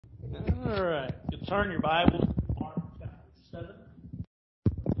All right. You turn your Bibles to Mark chapter 7.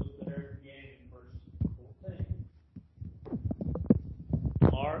 Look there beginning in verse 14.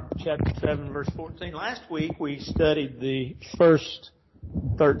 Mark chapter 7, verse 14. Last week we studied the first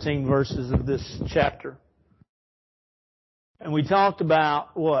 13 verses of this chapter. And we talked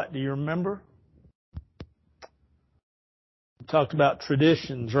about what? Do you remember? We talked about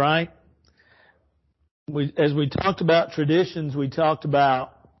traditions, right? As we talked about traditions, we talked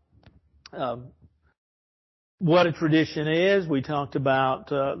about what a tradition is. We talked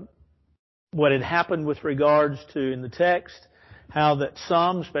about what had happened with regards to, in the text, how that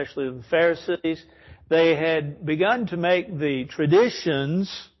some, especially the Pharisees, they had begun to make the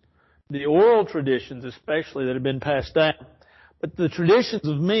traditions, the oral traditions especially, that had been passed down, but the traditions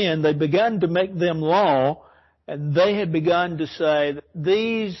of men, they'd begun to make them law, and they had begun to say that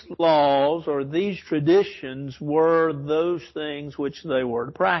these laws or these traditions were those things which they were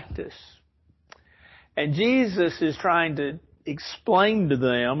to practice. And Jesus is trying to explain to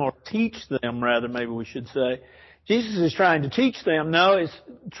them, or teach them rather, maybe we should say. Jesus is trying to teach them, no,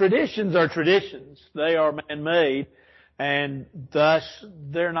 traditions are traditions. They are man-made, and thus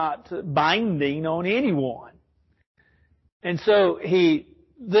they're not binding on anyone. And so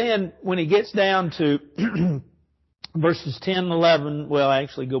then when he gets down to verses 10 and 11, well,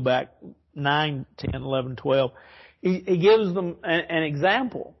 actually go back 9, 10, 11, 12, he gives them an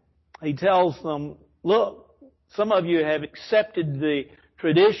example. He tells them, look, some of you have accepted the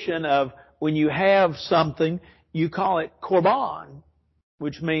tradition of when you have something, you call it korban,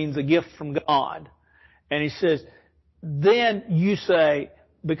 which means a gift from God. And he says, then you say,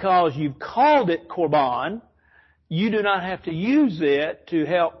 because you've called it korban, you do not have to use it to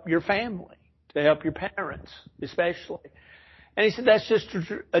help your family, to help your parents, especially. And he said, that's just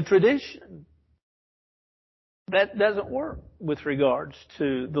a tradition. That doesn't work with regards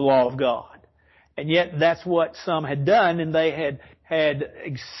to the law of God. And yet that's what some had done, and they had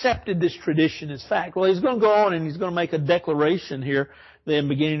accepted this tradition as fact. Well, he's going to go on and he's going to make a declaration here, then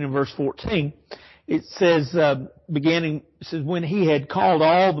beginning in verse 14. It says, when he had called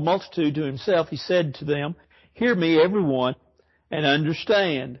all the multitude to himself, he said to them, hear me, everyone, and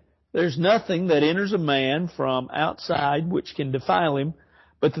understand. There's nothing that enters a man from outside which can defile him,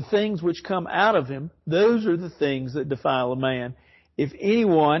 but the things which come out of him, those are the things that defile a man. If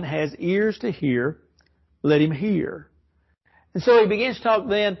anyone has ears to hear, let him hear. And so he begins to talk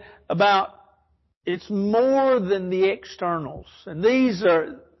then about it's more than the externals. And these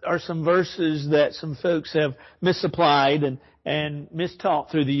are some verses that some folks have misapplied and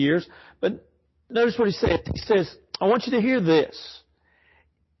mistaught through the years. But notice what he said. He says, I want you to hear this.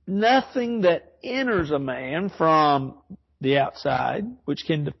 Nothing that enters a man from the outside, which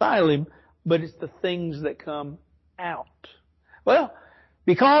can defile him, but it's the things that come out. Well,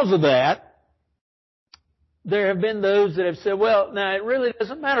 because of that, there have been those that have said, well, now it really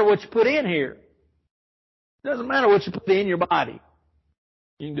doesn't matter what you put in here. It doesn't matter what you put in your body.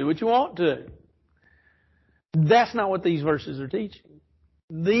 You can do what you want to. That's not what these verses are teaching.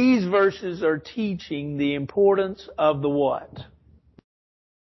 These verses are teaching the importance of the what?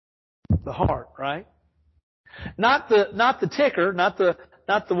 The heart, right? Not the ticker, not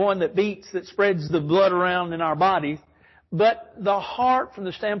the one that beats, that spreads the blood around in our bodies, but the heart from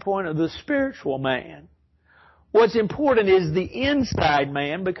the standpoint of the spiritual man. What's important is the inside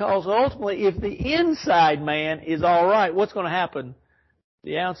man, because ultimately if the inside man is all right, what's going to happen?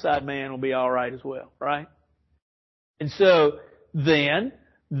 The outside man will be all right as well, right? And so then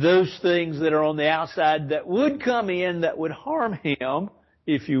those things that are on the outside that would come in, that would harm him,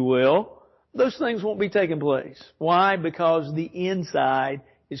 if you will, those things won't be taking place. Why? Because the inside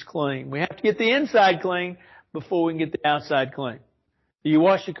is clean. We have to get the inside clean before we can get the outside clean. Do you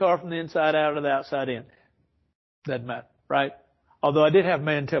wash your car from the inside out or the outside in? Doesn't matter, right? Although I did have a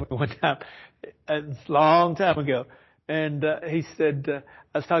man tell me one time, a long time ago, and he said,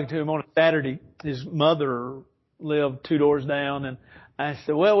 I was talking to him on a Saturday. His mother lived 2 doors down, and I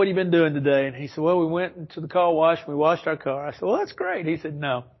said, well, what have you been doing today? And he said, well, we went to the car wash, and we washed our car. I said, well, that's great. He said,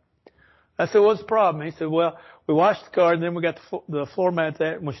 no. I said, what's the problem? He said, well, we washed the car, and then we got the floor mats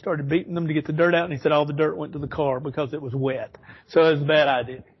out, and we started beating them to get the dirt out. And he said all the dirt went to the car because it was wet. So it was a bad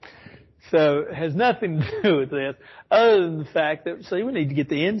idea. So it has nothing to do with this, other than the fact that, see, we need to get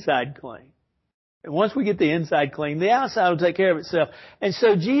the inside clean. And once we get the inside clean, the outside will take care of itself. And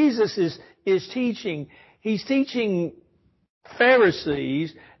so Jesus is teaching, he's teaching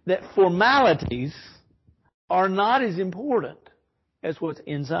Pharisees that formalities are not as important as what's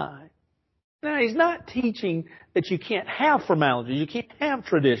inside. Now, he's not teaching that you can't have formalities, you can't have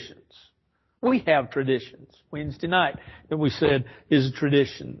traditions. We have traditions. Wednesday night, that we said, is a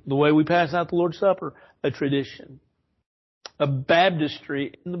tradition. The way we pass out the Lord's Supper, a tradition. A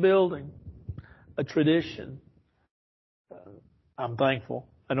baptistry in the building, a tradition. I'm thankful.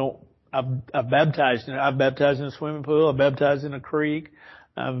 I've baptized in a swimming pool. I've baptized in a creek.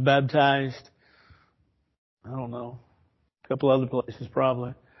 I've baptized, I don't know, a couple other places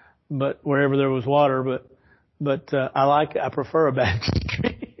probably, but wherever there was water. But I prefer a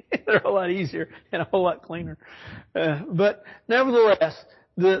baptistry. They're a lot easier and a whole lot cleaner. But nevertheless,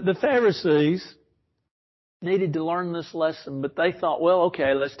 the Pharisees needed to learn this lesson, but they thought, well,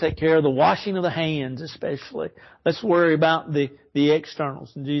 okay, let's take care of the washing of the hands especially. Let's worry about the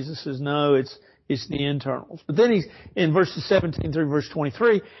externals. And Jesus says, no, it's the internals. But then he's, in verses 17 through verse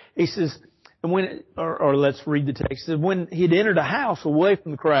 23, he says, and let's read the text. He said, when he'd entered a house away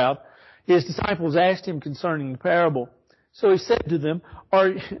from the crowd, his disciples asked him concerning the parable. So he said to them,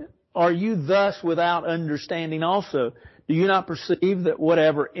 Are you thus without understanding also? Do you not perceive that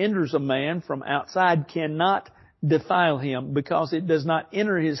whatever enters a man from outside cannot defile him, because it does not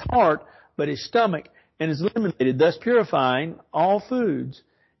enter his heart, but his stomach, and is eliminated, thus purifying all foods?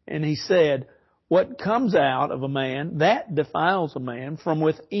 And he said, what comes out of a man, that defiles a man. From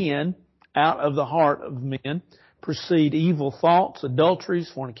within, out of the heart of men, proceed evil thoughts,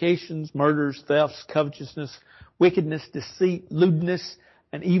 adulteries, fornications, murders, thefts, covetousness, wickedness, deceit, lewdness,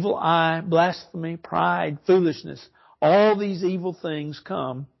 an evil eye, blasphemy, pride, foolishness. All these evil things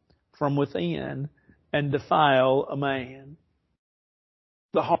come from within and defile a man.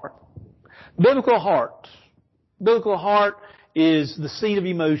 The heart. Biblical heart. Biblical heart is the seat of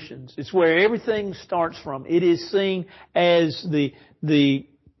emotions. It's where everything starts from. It is seen as the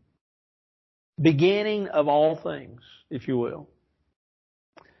beginning of all things, if you will.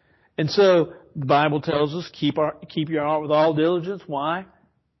 And so the Bible tells us, keep your heart with all diligence. Why?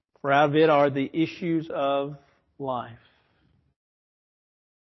 For out of it are the issues of life.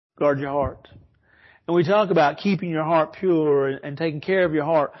 Guard your heart. And we talk about keeping your heart pure and taking care of your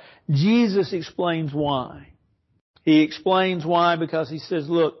heart. Jesus explains why. He explains why because he says,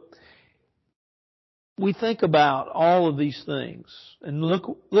 look, we think about all of these things. And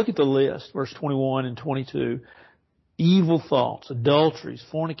look at the list, verse 21 and 22. Evil thoughts, adulteries,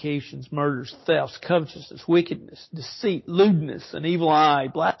 fornications, murders, thefts, covetousness, wickedness, deceit, lewdness, an evil eye,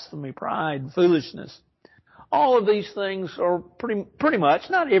 blasphemy, pride, foolishness. All of these things are pretty much,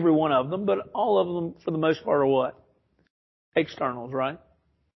 not every one of them, but all of them for the most part are what? Externals, right?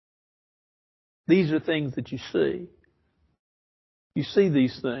 These are things that you see. You see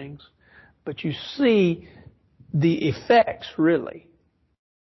these things, but you see the effects, really,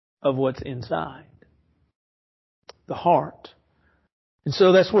 of what's inside. The heart. And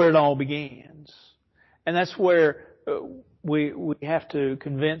so that's where it all begins. And that's where we have to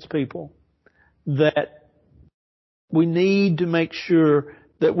convince people that we need to make sure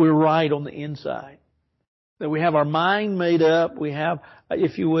that we're right on the inside. That we have our mind made up. We have,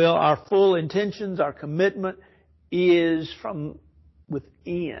 if you will, our full intentions, our commitment is from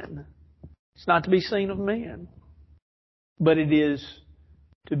within. It's not to be seen of men, but it is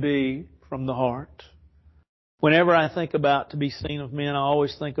to be from the heart. Whenever I think about to be seen of men, I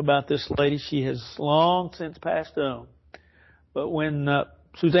always think about this lady. She has long since passed on. But when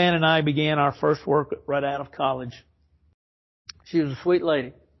Suzanne and I began our first work right out of college, she was a sweet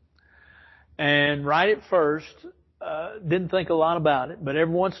lady. And right at first, didn't think a lot about it. But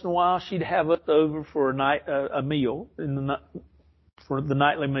every once in a while, she'd have us over for a meal, for the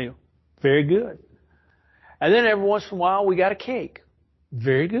nightly meal. Very good. And then every once in a while, we got a cake.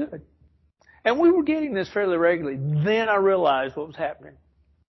 Very good. And we were getting this fairly regularly. Then I realized what was happening.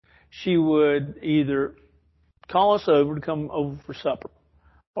 She would either call us over to come over for supper,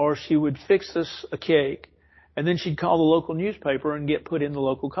 or she would fix us a cake, and then she'd call the local newspaper and get put in the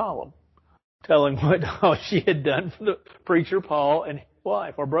local column, telling what all she had done for the preacher Paul and his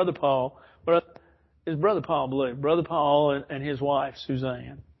wife, or Brother Paul. His Brother Paul, I believe. Brother Paul and his wife,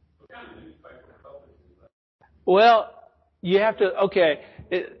 Suzanne. Well, you have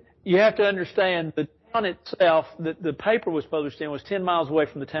to understand the town itself, the paper was published in was 10 miles away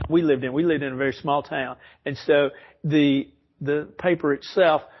from the town we lived in. We lived in a very small town. And so the paper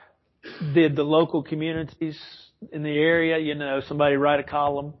itself did the local communities in the area, somebody write a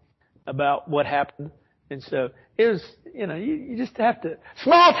column about what happened. And so it was, you just have to,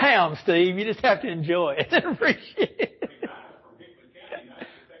 small town, Steve, you just have to enjoy it and appreciate it.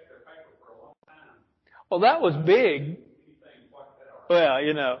 Well, that was big. Well,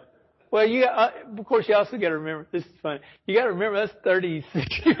 of course, you also got to remember, this is funny, you got to remember that's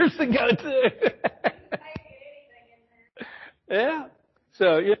 36 years ago, too. Yeah.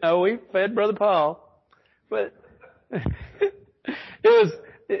 So, we fed Brother Paul. But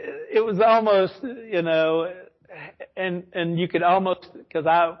it was almost, and you could almost, because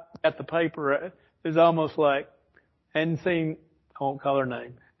I got the paper, it was almost like, hadn't seen, I won't call her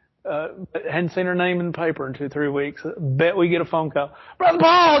name, but hadn't seen her name in the paper in 2-3 weeks. Bet we get a phone call. Brother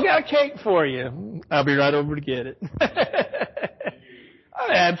Paul, got a cake for you. I'll be right over to get it.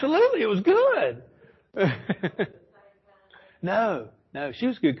 Absolutely, it was good. No, she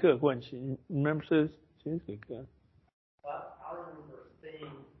was a good cook, wasn't she? Remember, Susan? She was a good cook. Well, I remember seeing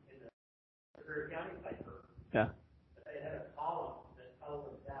in the Superior County paper that they had a column that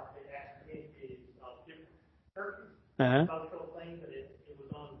told us about the activities of different churches, cultural things, but it was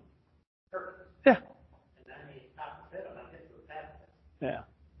on churches. Yeah. And I said I guess it was Baptist. Yeah.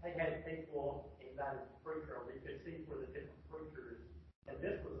 They had people invited to preach, or we could see where the different preachers, and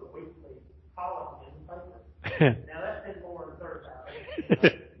this was a weekly column in the paper. Now that's been more than 35.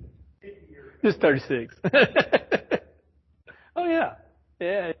 50 years. Just 36. Oh, yeah.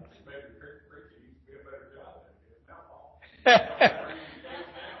 Yeah.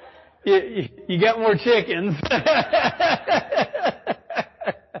 You got more chickens.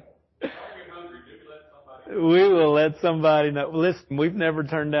 We will let somebody know. Listen, we've never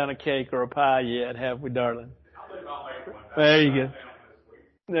turned down a cake or a pie yet, have we, darling? There you go.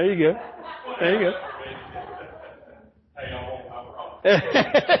 There you go. There you go.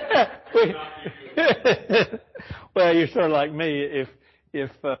 Well, you're sort of like me.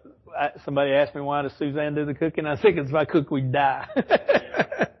 If somebody asked me why does Suzanne do the cooking, I think it's if I cook, we'd die.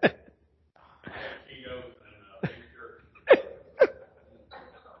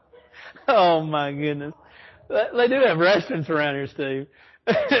 Oh my goodness, they do have restaurants around here, Steve.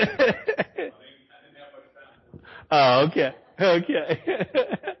 Oh, okay.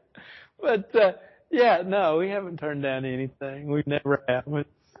 But yeah, no, we haven't turned down anything. We never have.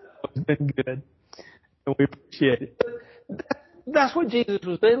 It's been good, and we appreciate it. That's what Jesus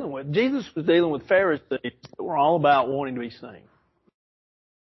was dealing with. Jesus was dealing with Pharisees that were all about wanting to be seen.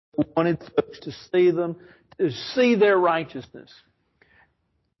 They wanted folks to see them, to see their righteousness.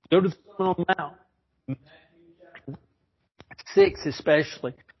 Go to the Sermon on the Mount. Matthew 6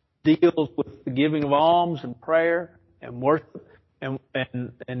 especially deals with the giving of alms and prayer and worship, and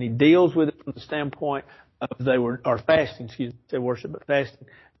he deals with it from the standpoint of fasting, say worship, but fasting.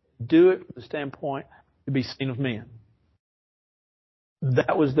 Do it from the standpoint to be seen of men.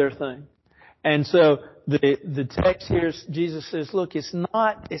 That was their thing. And so the text here, Jesus says, look, it's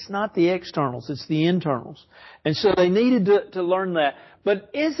not the externals, it's the internals. And so they needed to learn that. But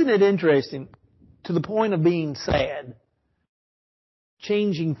isn't it interesting, to the point of being sad,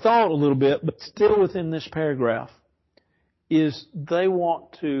 changing thought a little bit, but still within this paragraph, is they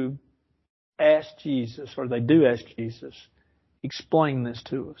want to ask Jesus, or they do ask Jesus, explain this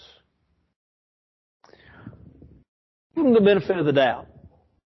to us. Give them the benefit of the doubt.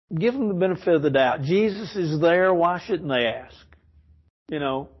 Give them the benefit of the doubt. Jesus is there. Why shouldn't they ask?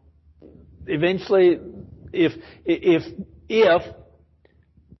 Eventually, if,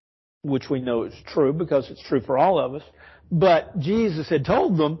 which we know is true because it's true for all of us, but Jesus had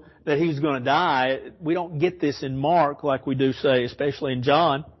told them that he was going to die. We don't get this in Mark like we do say, especially in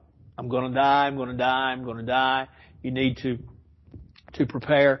John. I'm going to die, I'm going to die, I'm going to die. You need to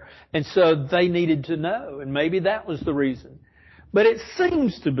prepare. And so they needed to know, and maybe that was the reason. But it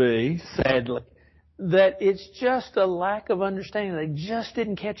seems to be, sadly, that it's just a lack of understanding. They just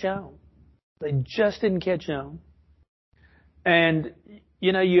didn't catch on. And,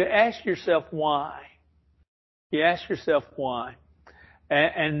 you ask yourself why.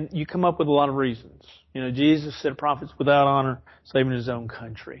 And you come up with a lot of reasons. Jesus said prophets without honor, saving his own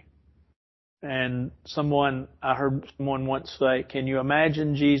country. And I heard someone once say, can you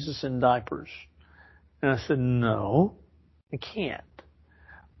imagine Jesus in diapers? And I said, no, I can't.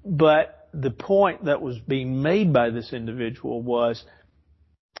 But the point that was being made by this individual was,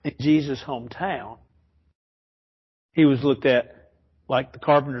 in Jesus' hometown, he was looked at like the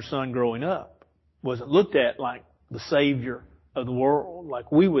carpenter's son growing up. Wasn't looked at like the Savior of the world,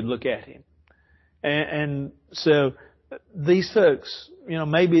 like we would look at him. And so these folks,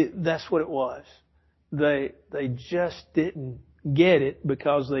 maybe that's what it was. They just didn't get it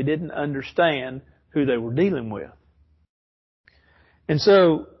because they didn't understand who they were dealing with. And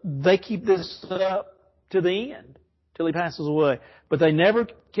so they keep this up to the end, till he passes away. But they never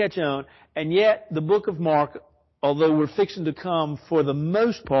catch on. And yet the book of Mark, although we're fixing to come for the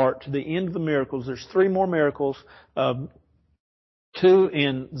most part to the end of the miracles, there's 3 more miracles. 2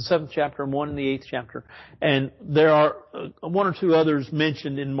 in the 7th chapter and 1 in the 8th chapter. And there are one or two others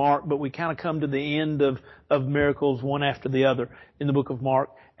mentioned in Mark, but we kind of come to the end of miracles one after the other in the book of Mark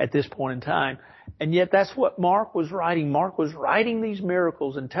at this point in time. And yet that's what Mark was writing. Mark was writing these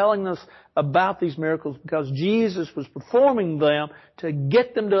miracles and telling us about these miracles because Jesus was performing them to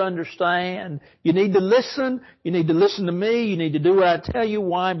get them to understand. You need to listen. You need to listen to me. You need to do what I tell you.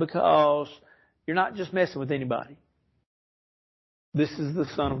 Why? Because you're not just messing with anybody. This is the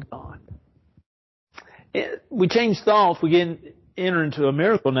Son of God. We change thoughts. We enter into a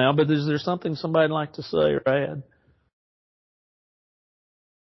miracle now, but is there something somebody'd like to say or add?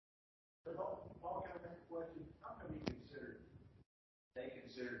 They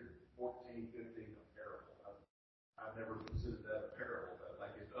considered 14, 15 a parable. I've never considered that a parable. I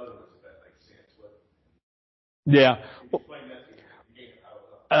think it's others, if that makes sense. But yeah. Explain that to me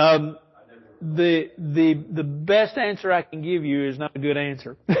again. The best answer I can give you is not a good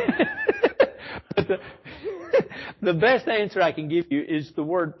answer. But the best answer I can give you is the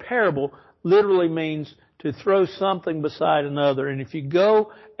word parable literally means to throw something beside another. And if you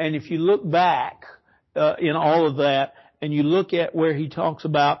go and if you look back in all of that and you look at where he talks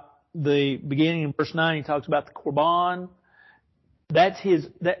about the beginning in verse 9, he talks about the Korban. That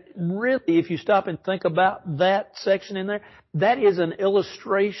really, if you stop and think about that section in there, that is an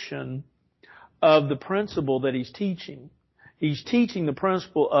illustration of the principle that he's teaching. He's teaching the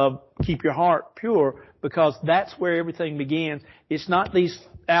principle of keep your heart pure because that's where everything begins. It's not these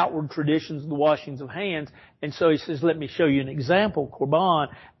outward traditions of the washings of hands. And so he says, let me show you an example, Korban.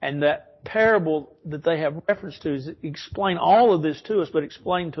 And that parable that they have reference to is explain all of this to us, but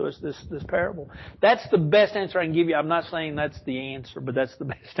explain to us this parable. That's the best answer I can give you. I'm not saying that's the answer, but that's the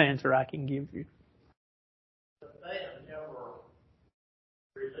best answer I can give you. But they have never,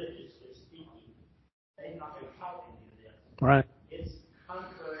 religiously speaking, they've not been taught any of this. Right. It's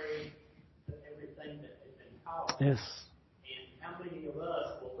contrary to everything that they've been taught. Yes. And how many of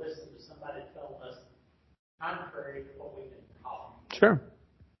us will listen to somebody telling us contrary to what we've been taught? Sure.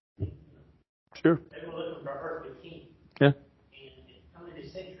 Sure. They were looking for earthly king. Yeah. And how many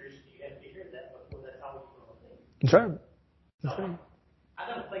centuries do you have to hear that before that's how it's going to be? That's right. That's So, right. I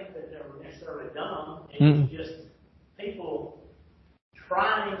don't think that they were necessarily dumb. It was just people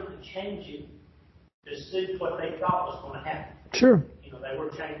trying to change it to suit what they thought was going to happen. Sure. You know, they were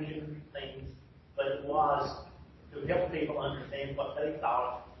changing things, but it was to help people understand what they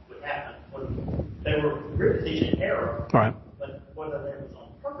thought would happen. They were really teaching error. Right. But whether that was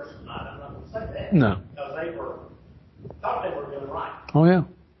on purpose or not, I'm not going to say that. No. Because they thought they were doing right. Oh yeah.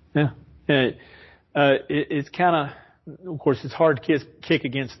 Yeah. It's kind of course, it's hard to kick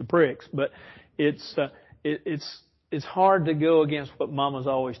against the pricks, but it's hard to go against what Mama's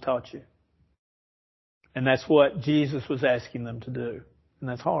always taught you. And that's what Jesus was asking them to do. And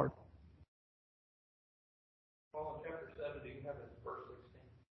that's hard. Well, in chapter 7, do you have it in verse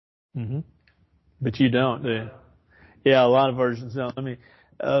 16? But you don't, do you? Yeah, a lot of versions don't. I mean,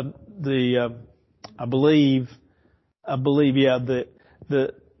 I believe, yeah,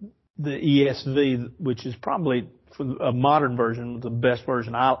 the ESV, which is probably for a modern version, the best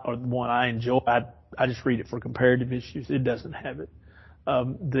version or the one I enjoy. I just read it for comparative issues. It doesn't have it.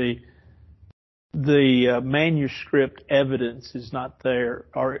 The manuscript evidence is not there,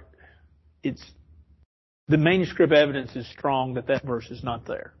 or the manuscript evidence is strong that verse is not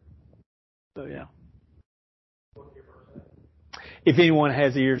there. So yeah. If anyone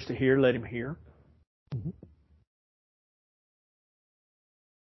has ears to hear, let him hear.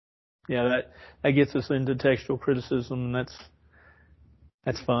 Yeah, that gets us into textual criticism, and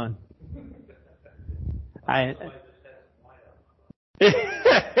that's fun.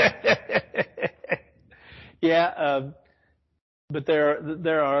 Yeah, but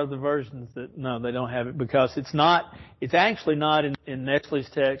there are other versions that no, they don't have it because it's actually not in Nexley's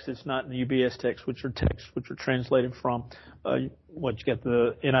text. It's not in the UBS text, which are translated from what you got,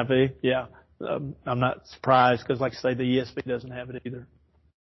 the NIV. Yeah, I'm not surprised because, like I say, the ESV doesn't have it either.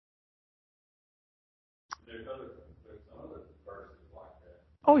 There's some other verses like that.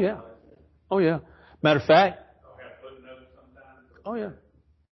 Oh yeah. Matter of fact. I'll have footnotes sometimes. Oh yeah.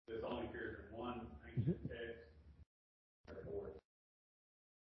 This only appears in one ancient text.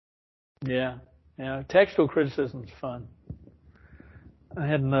 Yeah. Textual criticism is fun. I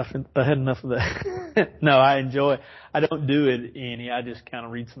had enough of that. No, I enjoy it. I don't do it any. I just kind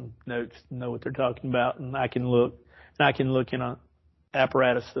of read some notes to know what they're talking about, and I can look in an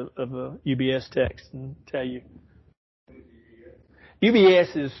apparatus of a UBS text and tell you.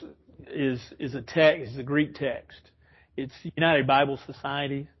 UBS is a text, is a Greek text. It's United Bible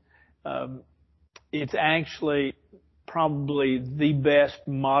Society. It's actually probably the best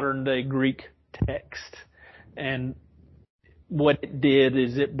modern day Greek text. And what it did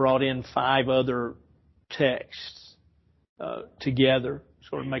is it brought in 5 other texts together,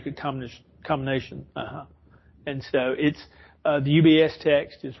 sort of make a combination. And so it's the UBS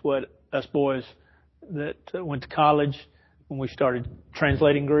text is what us boys that went to college, when we started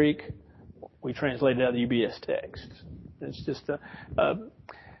translating Greek, we translated out of the UBS text. It's just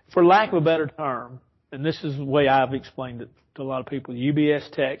for lack of a better term, and this is the way I've explained it to a lot of people, the UBS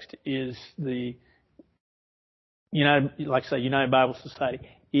text is the United Bible Society.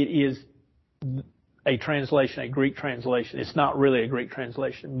 It is a translation, a Greek translation. It's not really a Greek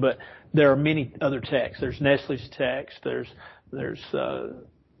translation, but there are many other texts. There's Nestle's text. There's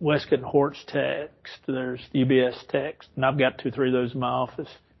Westcott and Hort's text. There's UBS text, and I've got 2 or 3 of those in my office.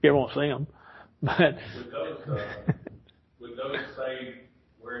 You ever want to see them? But would those say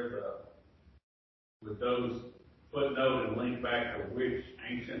would those footnote and link back to which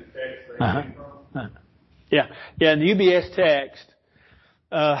ancient text they came from? Yeah. In the UBS text,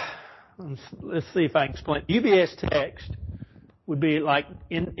 let's see if I can explain. UBS text would be like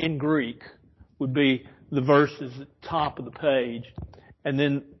in Greek would be the verses at the top of the page, and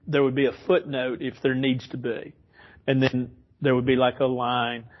then there would be a footnote if there needs to be, and then there would be like a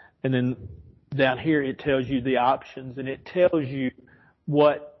line, and then down here it tells you the options, and it tells you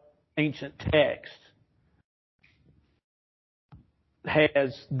what ancient text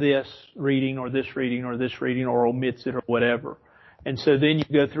has this reading or this reading or this reading or omits it or whatever. And so then you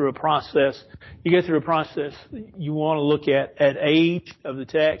go through a process. You want to look at age of the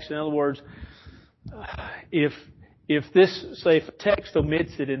text. In other words, if a text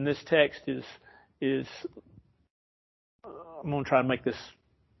omits it and this text is I'm going to try to make this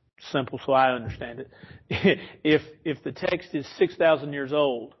simple so I understand it. If the text is 6,000 years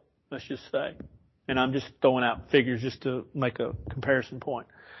old, let's just say, and I'm just throwing out figures just to make a comparison point,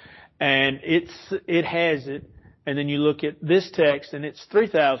 and it has it, and then you look at this text and it's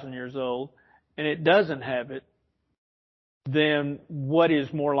 3,000 years old and it doesn't have it, then what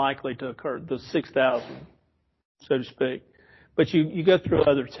is more likely to occur? The 6,000, so to speak. But you go through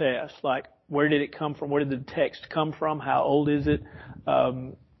other tests, like where did it come from? Where did the text come from? How old is it?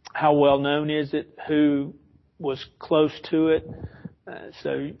 How well known is it? Who was close to it?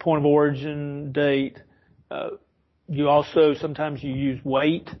 So point of origin, date. You also, sometimes you use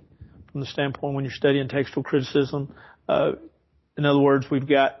weight from the standpoint when you're studying textual criticism. In other words, we've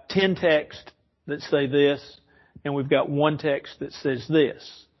got 10 texts that say this, and we've got 1 text that says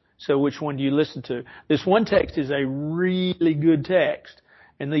this. So which one do you listen to? This 1 text is a really good text,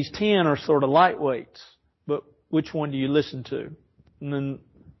 and these 10 are sort of lightweights. But which one do you listen to? And then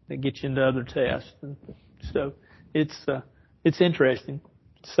they get you into other tests. And so it's interesting,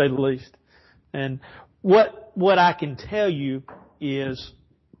 to say the least. And what I can tell you is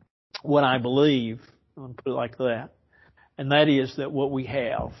what I believe. I'm going to put it like that. And that is that what we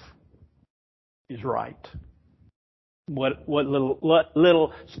have is right. What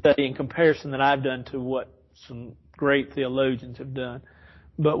little study in comparison that I've done to what some great theologians have done.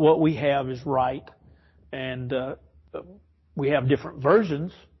 But what we have is right. And we have different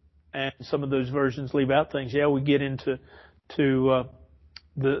versions. And some of those versions leave out things. Yeah, we get into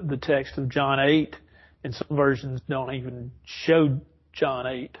the text of John 8, and some versions don't even show John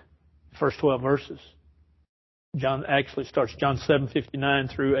 8, first 12 verses. John actually starts John 7:59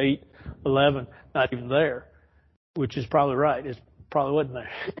 through 8:11, not even there, which is probably right. It probably wasn't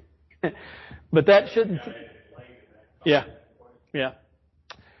there. But that shouldn't. Yeah.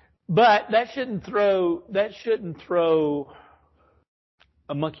 But that shouldn't throw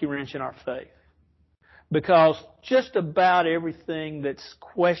a monkey wrench in our faith. Because just about everything that's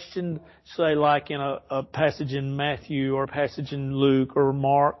questioned, say like in a passage in Matthew or a passage in Luke or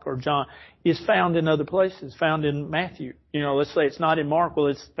Mark or John, is found in other places, found in Matthew. Let's say it's not in Mark, well,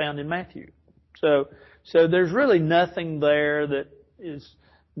 it's found in Matthew. So there's really nothing there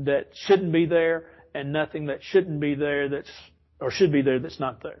that shouldn't be there, and nothing that shouldn't be there or should be there that's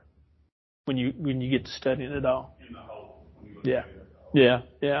not there. When you get to studying it all. In the whole. Yeah.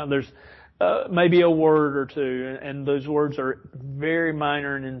 There's maybe a word or two, and those words are very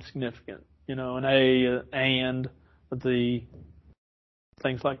minor and insignificant. An A, and, the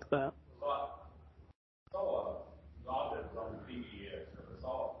things like that. I saw a lot that was on PBS. I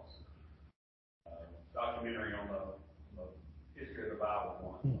saw a documentary on the history of the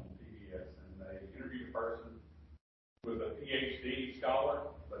Bible on PBS, and they interviewed a person with a PhD scholar,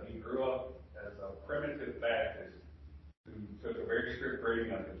 but he grew up as a primitive Baptist who took a very strict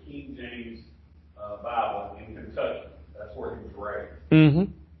reading of the King James Bible in Kentucky. That's where he was raised.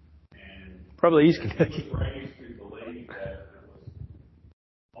 Mm-hmm. And probably East he Kentucky. was raised to believe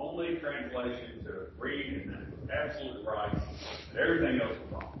translation to read, and it was absolutely right, and everything else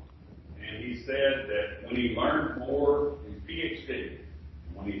was wrong. And he said that when he learned more, his PhD,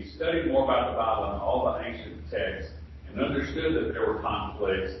 when he studied more about the Bible and all the ancient texts, and understood that there were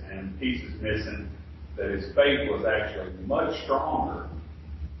conflicts and pieces missing, that his faith was actually much stronger,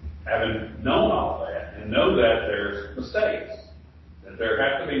 having known all that, and know that there's mistakes, that there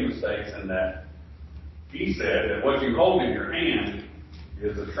have to be mistakes, and that he said that what you hold in your hand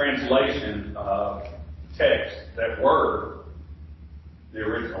is a translation of text, that word, the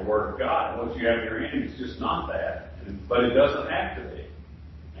original Word of God. And what you have in your hand is just not that, but it doesn't have to be.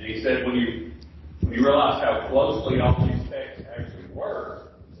 And he said when you realize how closely all these texts actually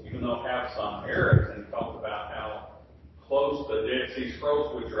were, even though have some errors, and he talked about how close the Dead Sea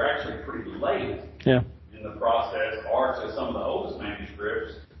Scrolls, which are actually pretty late in the process, are to some of the oldest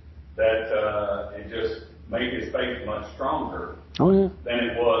manuscripts, that it just made his faith much stronger than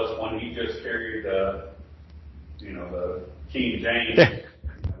it was when he just carried the King James,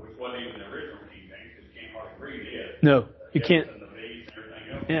 which wasn't even the original King James, because you can't hardly read it. No, you can't. And the V's and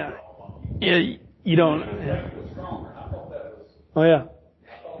everything else. Yeah, you don't. That was stronger. I thought that was. Oh yeah.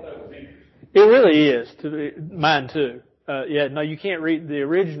 I thought that was interesting. It really is. Mine too. No, you can't read the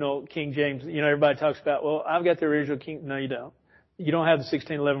original King James. Everybody talks about, well, I've got the original King. No, you don't. You don't have the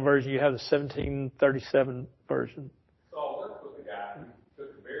 1611 version. You have the 1737 version. So I worked with a guy who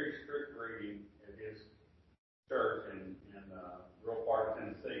took a very strict reading at his church in rural part of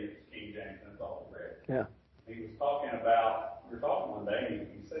Tennessee. It's King James, and that's all he read. Yeah. He was talking about, we were talking one day, and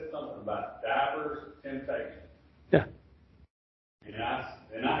he said something about divers temptation. Yeah.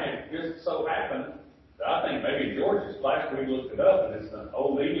 And I had just so happened that I think maybe George's last week looked it up, and it's an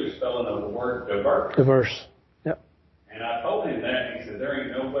old English spelling of the word diverse. Diverse. Yep. And I told him that, and he said, there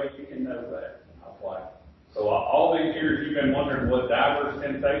ain't no way you can know that. I was like, so all these years you've been wondering what diverse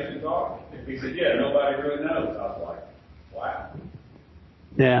temptations are? He said, yeah, nobody really knows. I was like, wow.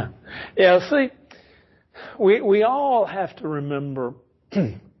 Yeah. Yeah, see, we all have to remember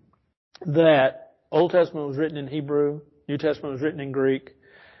that Old Testament was written in Hebrew, New Testament was written in Greek.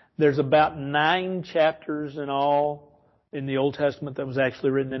 There's about 9 chapters in all in the Old Testament that was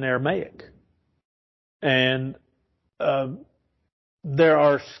actually written in Aramaic. And there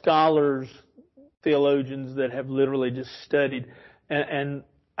are scholars, theologians that have literally just studied. And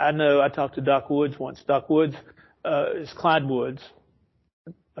I know I talked to Doc Woods once. Doc Woods is Clyde Woods.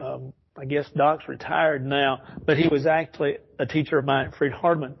 I guess Doc's retired now, but he was actually a teacher of mine at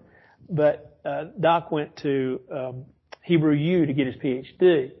Freed-Hardeman. But Doc went to Hebrew U to get his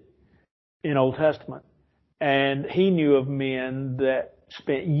PhD in Old Testament. And he knew of men that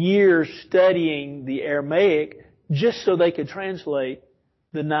spent years studying the Aramaic just so they could translate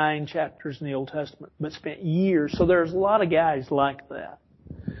the 9 chapters in the Old Testament, but spent years. So there's a lot of guys like that.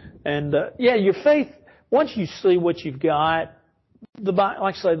 And your faith, once you see what you've got, like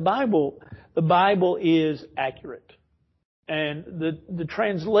I say, the Bible is accurate. And the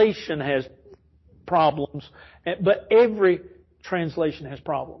translation has problems, but every translation has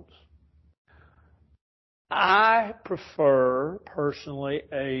problems. I prefer, personally,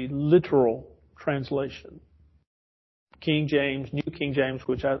 a literal translation. King James, New King James,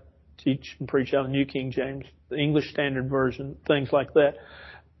 which I teach and preach out of New King James, the English Standard Version, things like that.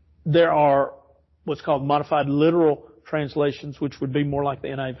 There are what's called modified literal translations, which would be more like the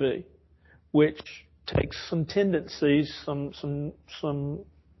NIV, which takes some tendencies, some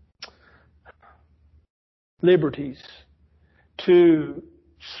liberties to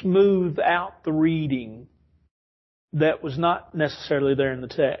smooth out the reading that was not necessarily there in the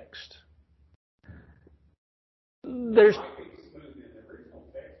text. There's smooth in the original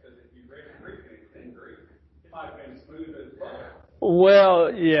text, because if you read it Greek and it's in Greek, it might have been smooth as well.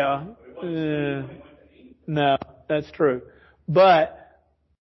 Well, yeah. No, that's true. But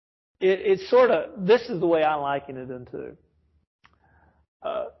it's sort of, this is the way I liken it into.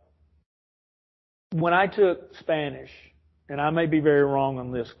 When I took Spanish, and I may be very wrong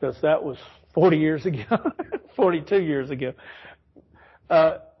on this because that was 40 years ago, 42 years ago,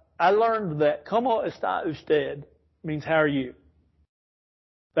 I learned that "Como está usted" means "how are you?"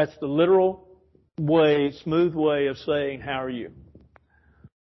 That's the literal way, smooth way of saying "how are you?"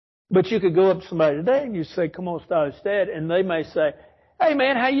 But you could go up to somebody today and you say "Como está usted," and they may say, "Hey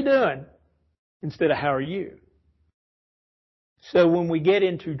man, how you doing?" instead of "how are you?" So when we get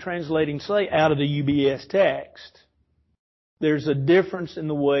into translating, say, out of the UBS text, there's a difference in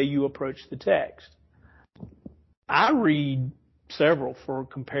the way you approach the text. I read several for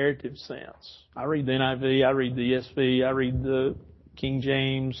comparative sense. I read the NIV, I read the ESV, I read the King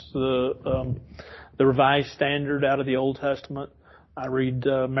James, the Revised Standard out of the Old Testament, I read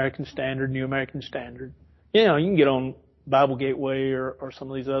American Standard, New American Standard. You know, you can get on Bible Gateway or some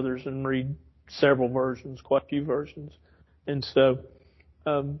of these others and read several versions, quite a few versions. And so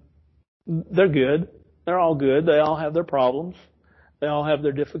they're good. They're all good. They all have their problems. They all have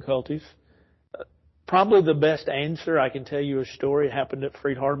their difficulties. Probably the best answer, I can tell you a story. It happened at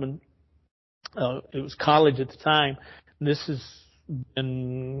Freed-Hardeman. It was college at the time. This has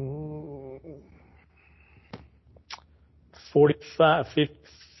been 45,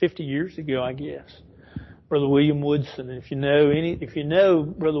 50 years ago, I guess. Brother William Woodson. If you know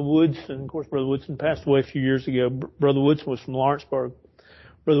Brother Woodson, of course, Brother Woodson passed away a few years ago. Brother Woodson was from Lawrenceburg.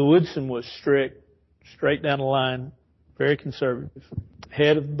 Brother Woodson was strict, straight down the line, very conservative,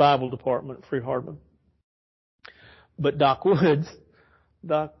 head of the Bible department at Freed-Hardeman. But Doc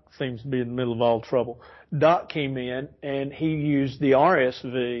seems to be in the middle of all trouble. Doc came in and he used the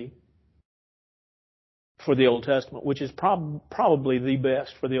RSV for the Old Testament, which is probably the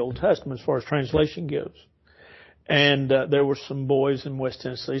best for the Old Testament as far as translation goes. And there were some boys in West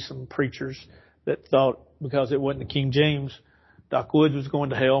Tennessee, some preachers, that thought because it wasn't the King James, Doc Woods was going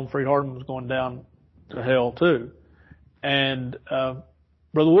to hell and Freed-Hardeman was going down to hell too. And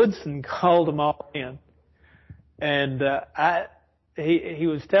Brother Woodson called them all in. And he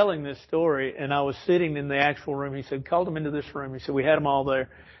was telling this story, and I was sitting in the actual room. He said, called them into this room. He said, we had them all there.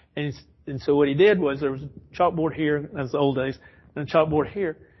 And so what he did was there was a chalkboard here, that's the old days, and a chalkboard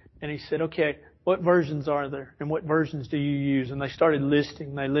here. And he said, okay, what versions are there? And what versions do you use? And they started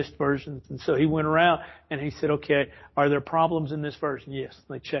listing. They list versions. And so he went around and he said, okay, are there problems in this version? Yes.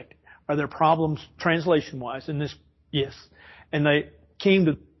 And they checked it. Are there problems translation-wise in this? Yes. And they came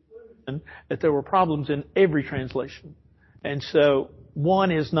to the conclusion that there were problems in every translation. And so one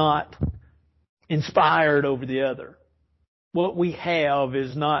is not inspired over the other. What we have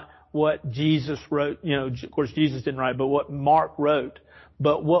is not what Jesus wrote. You know, of course, Jesus didn't write, but what Mark wrote.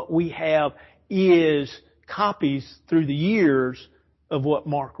 But what we have is copies through the years of what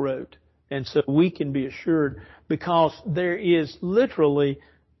Mark wrote. And so we can be assured because there is literally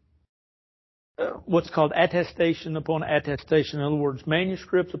what's called attestation upon attestation. In other words,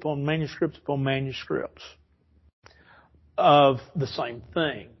 manuscripts upon manuscripts upon manuscripts of the same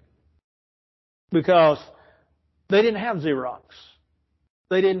thing. Because they didn't have Xerox.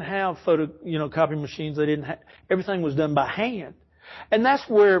 They didn't have copy machines. Everything was done by hand. And that's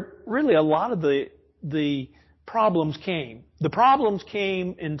where really a lot of the problems came. The problems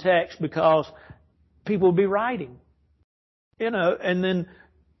came in text because people would be writing, and then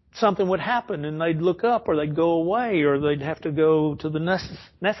something would happen and they'd look up or they'd go away or they'd have to go to the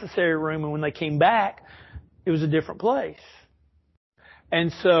necessary room, and when they came back, it was a different place.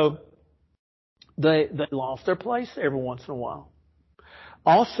 And so they lost their place every once in a while.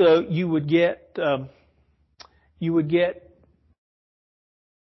 Also, you would get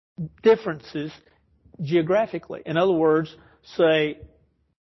differences geographically. In other words, say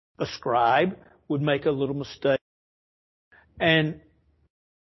a scribe would make a little mistake, and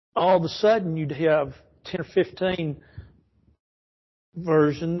all of a sudden you'd have 10 or 15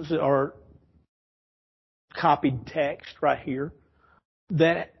 versions or copied text right here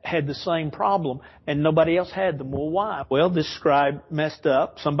that had the same problem, and nobody else had them. Well, why? Well, this scribe messed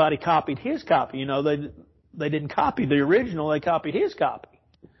up. Somebody copied his copy. They didn't copy the original. They copied his copy.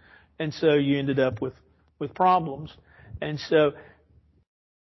 And so you ended up with problems. And so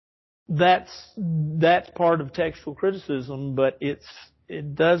that's part of textual criticism, but we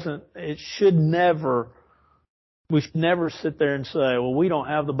should never sit there and say, well, we don't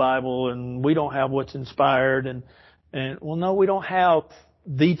have the Bible and we don't have what's inspired and well, no, we don't have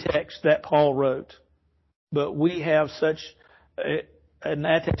the text that Paul wrote, but we have such an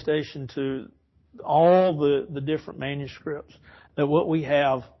attestation to all the different manuscripts that what we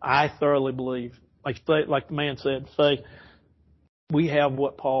have, I thoroughly believe, like the man said, we have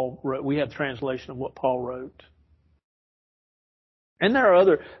what Paul wrote. We have translation of what Paul wrote. And there are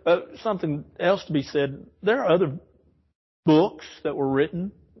other, something else to be said, there are other books that were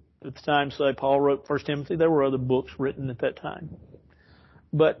written at the time. Say Paul wrote 1 Timothy, there were other books written at that time.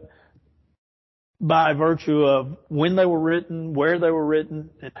 But by virtue of when they were written, where they were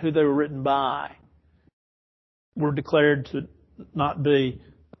written, and who they were written by, were declared to not be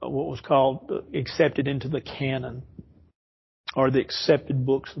what was called accepted into the canon or the accepted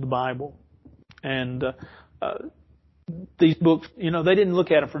books of the Bible. And these books, they didn't look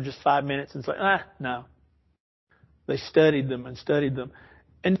at them for just 5 minutes and say, no. They studied them and studied them.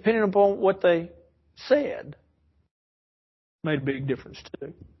 And depending upon what they said, made a big difference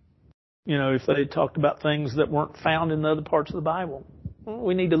too. If they talked about things that weren't found in the other parts of the Bible,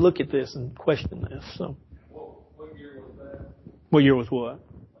 we need to look at this and question this. So, what year was that? What year was what?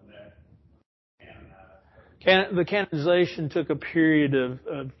 when that canonized? The canonization took a period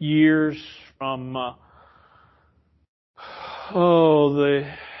of years from,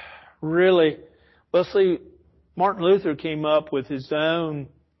 Martin Luther came up with his own,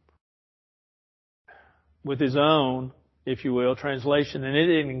 if you will, translation, and it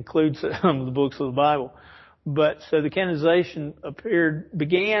didn't include some of the books of the Bible. But so the canonization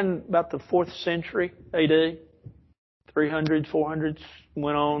began about the 4th century AD, 300s, 400s,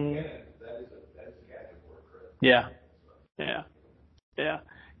 went on. That is a Catholic word, correct? Yeah.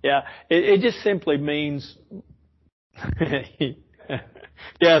 It just simply means,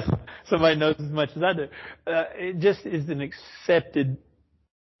 yes, somebody knows as much as I do. It just is an accepted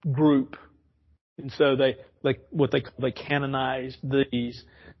group. And so they canonized these.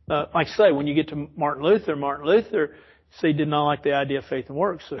 Like I say, when you get to Martin Luther, did not like the idea of faith and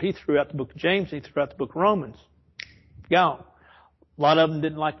works. So he threw out the book of James, and he threw out the book of Romans. Gone. A lot of them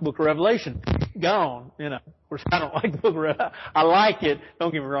didn't like the book of Revelation. Gone. Of course, I don't like the book of Revelation. I like it,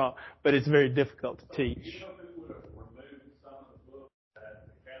 don't get me wrong, but it's very difficult to teach. Do you know who would have removed some of the books that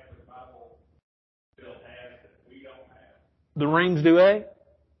the Catholic Bible still has that we don't have? The Reims Douay?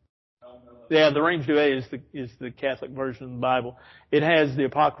 Yeah, the Reims Douay is the Catholic version of the Bible. It has the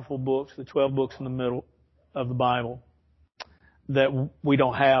apocryphal books, the 12 books in the middle of the Bible that we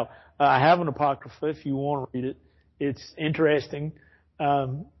don't have. I have an apocrypha if you want to read it. It's interesting.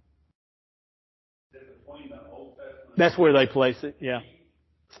 Between the Old Testament. That's where they place it. Yeah.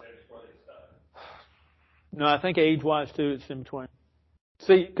 That's where they start. No, I think age-wise too, it's in between.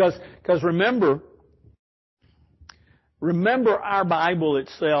 See, because remember, our Bible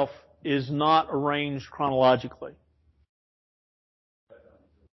itself is not arranged chronologically.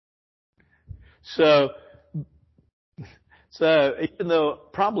 So even though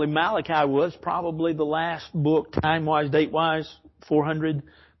probably Malachi was probably the last book, time-wise, date-wise, 400,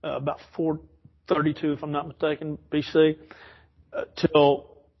 about 432, if I'm not mistaken, BC,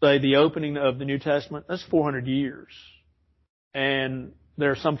 till, say, the opening of the New Testament, that's 400 years. And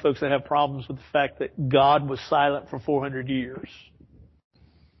there are some folks that have problems with the fact that God was silent for 400 years.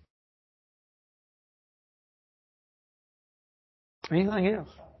 Anything else?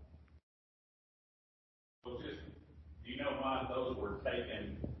 Well, do you know why those were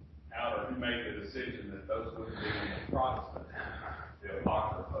taken out, or who made the decision that those wouldn't be in the Protestant, the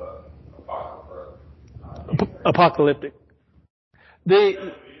Apocrypha? Apocalyptic.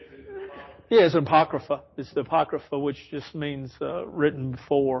 It's an Apocrypha. It's the Apocrypha, which just means written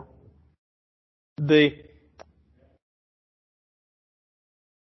before. The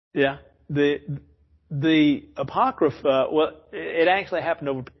Apocrypha, it actually happened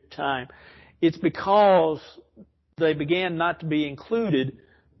over time. It's because they began not to be included.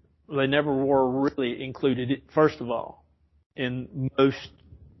 They never were really included, first of all, in most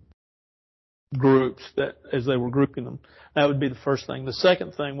groups as they were grouping them. That would be the first thing. The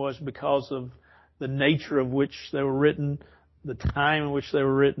second thing was because of the nature of which they were written, the time in which they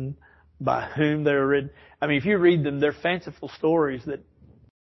were written, by whom they were written. I mean, if you read them, they're fanciful stories that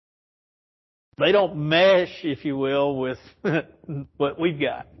they don't mesh, if you will, with what we've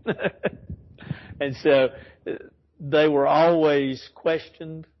got. And so they were always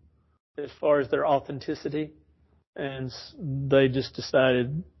questioned as far as their authenticity. And they just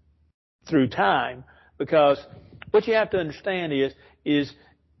decided through time, because what you have to understand is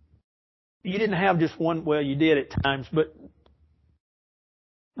you didn't have just one, well, you did at times, but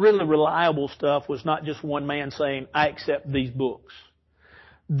really reliable stuff was not just one man saying, I accept these books.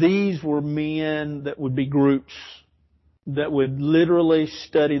 These were men that would be groups that would literally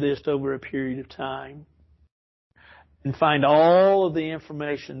study this over a period of time and find all of the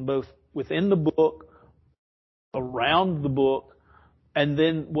information both within the book, around the book, and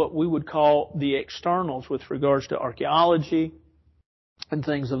then what we would call the externals with regards to archaeology and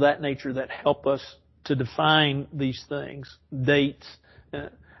things of that nature that help us to define these things, dates,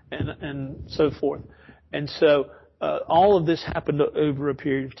 and so forth. And so all of this happened over a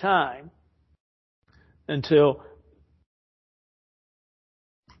period of time until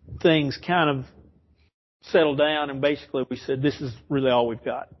things kind of settled down, and basically we said, this is really all we've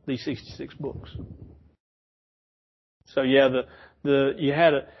got, these 66 books. So yeah, you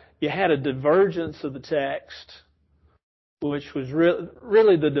had a divergence of the text, which was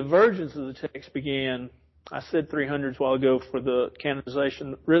really the divergence of the text began. I said 300s a while ago for the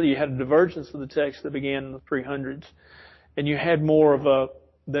canonization. Really, you had a divergence of the text that began in the 300s, and you had more of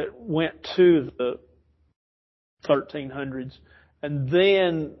that went to the 1300s, and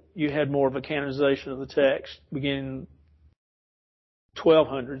then you had more of a canonization of the text beginning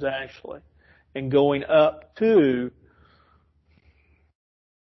 1200s actually, and going up to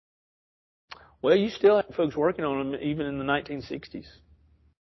Well, you still have folks working on them even in the 1960s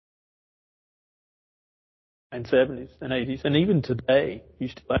and 70s and 80s, and even today, you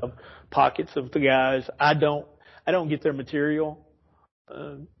still have pockets of the guys. I don't get their material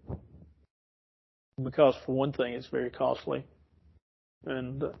because, for one thing, it's very costly,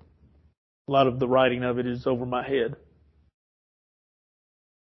 and a lot of the writing of it is over my head.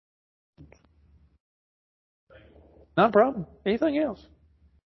 Not a problem. Anything else?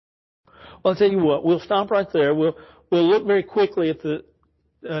 Well, I'll tell you what. We'll stop right there. We'll look very quickly at the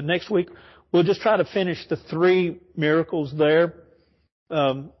next week. We'll just try to finish the 3 miracles there,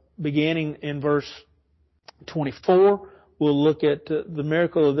 beginning in verse 24. We'll look at the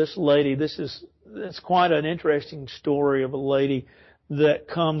miracle of this lady. It's quite an interesting story of a lady that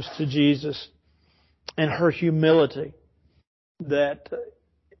comes to Jesus and her humility that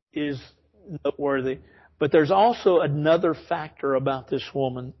is noteworthy. But there's also another factor about this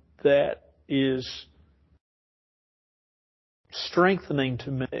woman that is strengthening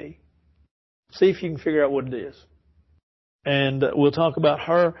to me. See if you can figure out what it is. And we'll talk about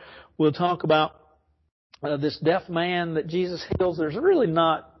her. We'll talk about this deaf man that Jesus heals. There's really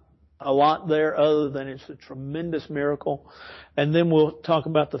not a lot there other than it's a tremendous miracle. And then we'll talk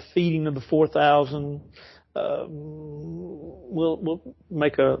about the feeding of the 4,000. We'll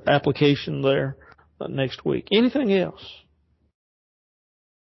make an application there next week. Anything else?